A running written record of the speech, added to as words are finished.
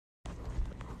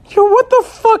Yo, what the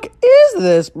fuck is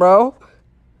this, bro?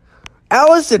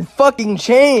 Alice in fucking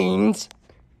Chains.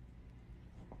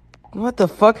 What the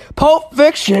fuck? Pulp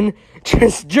Fiction.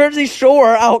 Just Jersey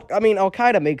Shore.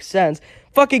 Al-Qaeda makes sense.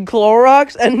 Fucking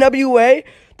Clorox. NWA.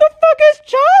 The fuck is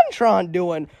JonTron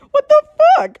doing? What the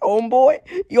fuck, homeboy?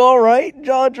 You alright?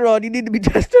 JonTron, you need to be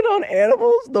tested on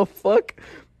animals? The fuck?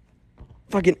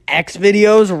 Fucking X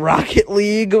videos, Rocket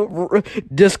League,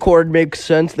 Discord makes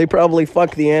sense. They probably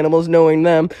fuck the animals knowing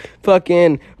them.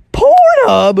 Fucking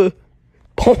Pornhub.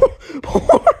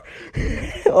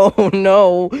 Oh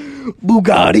no.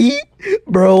 Bugatti?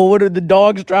 Bro, what are the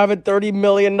dogs driving $30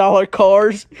 million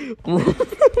cars?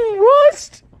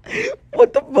 Rust?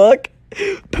 What the fuck?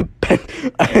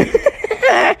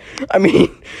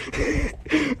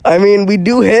 I mean, we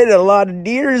do hit a lot of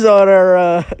deers on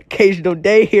our occasional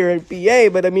day here in PA,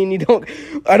 but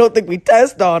I don't think we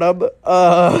test on them.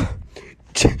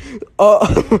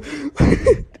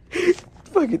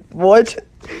 Fucking what?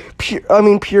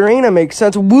 Purina makes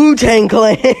sense. Wu-Tang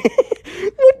Clan.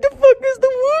 What the fuck is the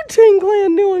Wu-Tang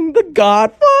Clan doing? The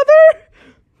Godfather?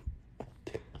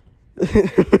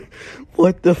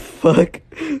 What the fuck?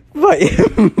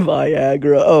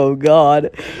 Viagra. Oh god.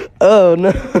 Oh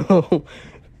no.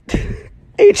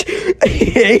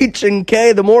 H and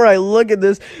K. The more I look at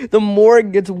this, the more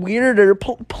it gets weirder.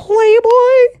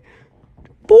 Playboy?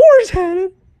 Boar's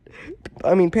Head.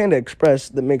 Panda Express.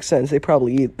 That makes sense. They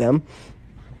probably eat them.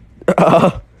 This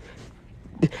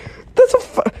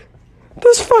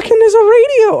fucking is a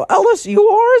radio.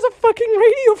 LSUR is a fucking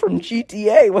radio from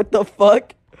GTA. What the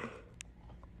fuck?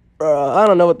 I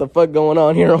don't know what the fuck going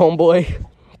on here, homeboy.